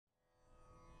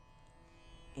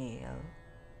AL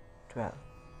 12.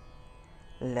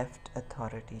 Left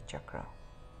Authority Chakra.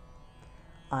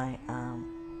 I am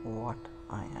what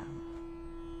I am.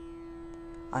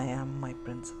 I am my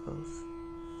principles,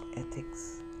 ethics,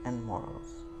 and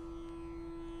morals.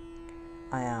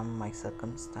 I am my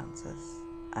circumstances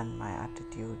and my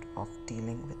attitude of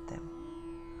dealing with them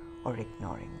or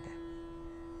ignoring them.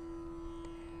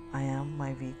 I am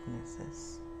my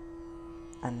weaknesses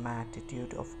and my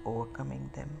attitude of overcoming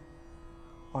them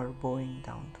or bowing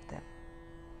down to them.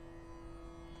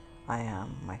 I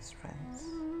am my strengths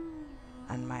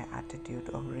and my attitude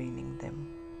of reigning them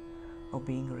or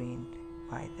being reigned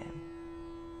by them.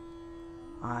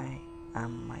 I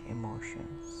am my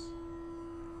emotions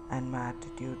and my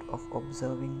attitude of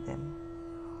observing them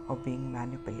or being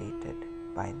manipulated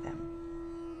by them.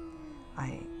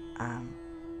 I am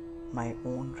my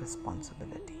own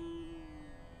responsibility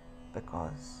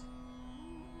because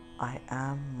I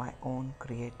am my own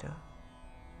creator,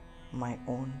 my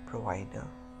own provider,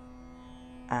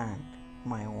 and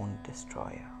my own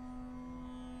destroyer.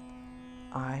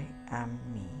 I am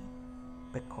me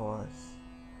because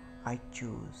I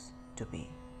choose to be.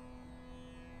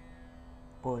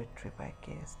 Poetry by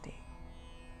KSD.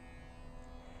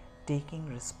 Taking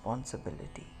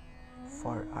responsibility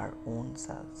for our own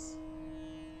selves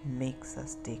makes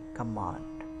us take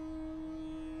command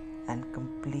and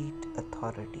complete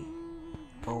authority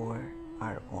over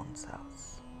our own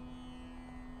selves.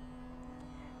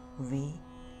 We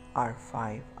are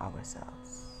 5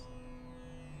 ourselves.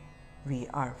 We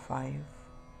are 5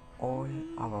 all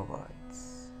our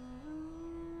words.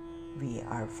 We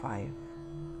are 5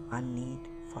 our need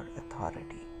for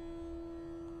authority.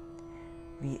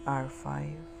 We are 5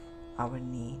 our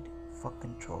need for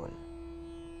control.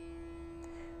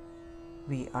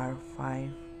 We are 5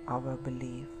 our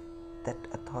belief that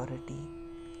authority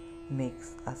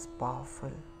makes us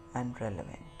powerful and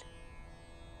relevant.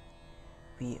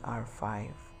 We are 5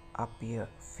 our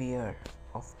fear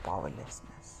of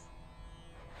powerlessness.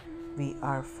 We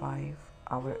are 5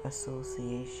 our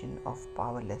association of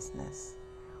powerlessness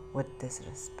with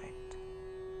disrespect.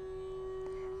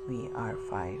 We are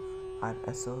 5 our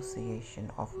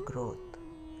association of growth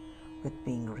with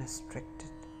being restricted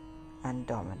and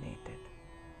dominated.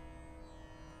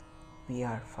 We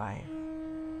are 5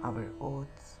 our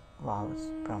oaths,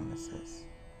 vows, promises,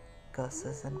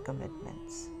 curses and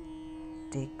commitments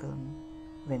taken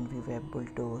when we were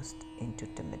bulldozed into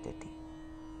timidity.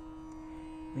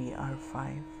 We are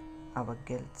 5 our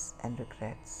guilts and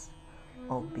regrets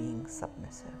of being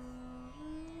submissive.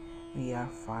 We are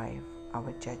 5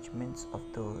 our judgments of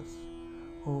those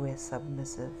who were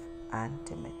submissive and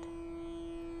timid.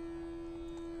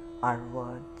 Our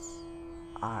words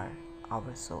are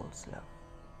our soul's love.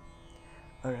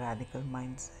 A radical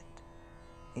mindset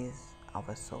is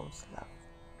our soul's love.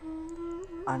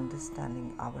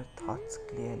 Understanding our thoughts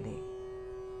clearly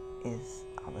is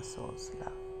our soul's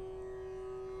love.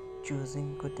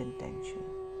 Choosing good intention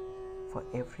for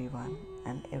everyone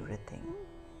and everything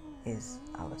is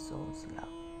our soul's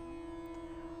love.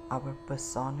 Our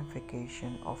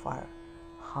personification of our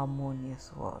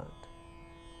harmonious world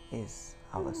is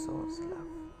our soul's love.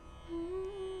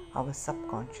 Our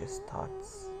subconscious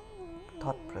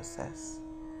thought process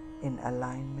in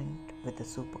alignment with the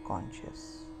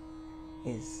superconscious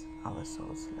is our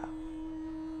soul's love.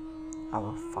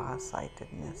 Our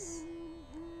far-sightedness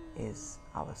is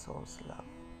our soul's love.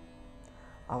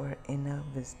 Our inner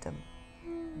wisdom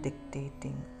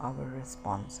dictating our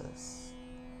responses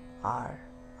are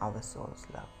our soul's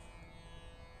love.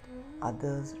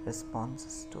 Others'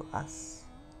 responses to us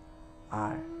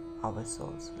are our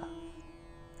soul's love.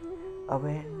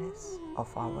 Awareness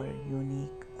of our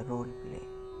unique role play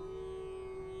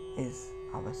is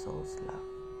our soul's love.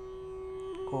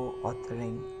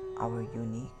 Co-authoring our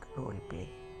unique role play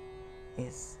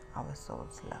is our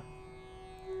soul's love.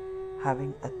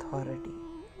 Having authority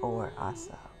over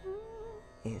ourselves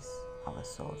is our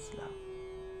soul's love.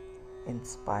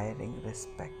 Inspiring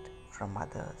respect from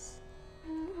others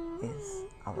is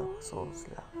our soul's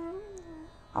love.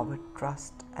 Our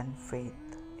trust and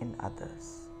faith in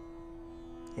others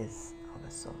is our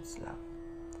soul's love.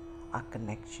 Our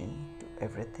connection to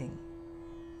everything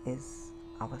is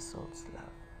our soul's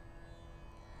love.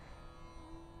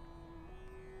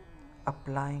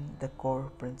 Applying the core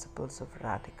principles of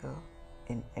Radical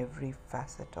in every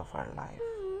facet of our life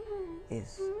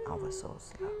is our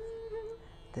soul's love.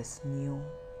 This new,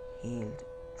 healed,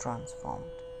 transformed,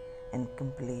 and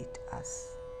complete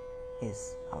us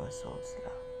is our soul's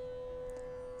love.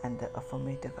 And the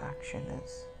affirmative action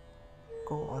is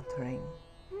co-authoring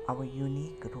our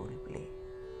unique role play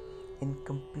in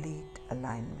complete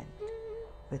alignment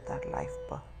with our life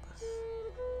purpose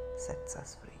sets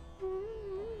us free.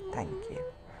 Thank you.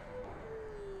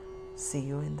 See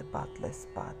you in the pathless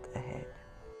path ahead.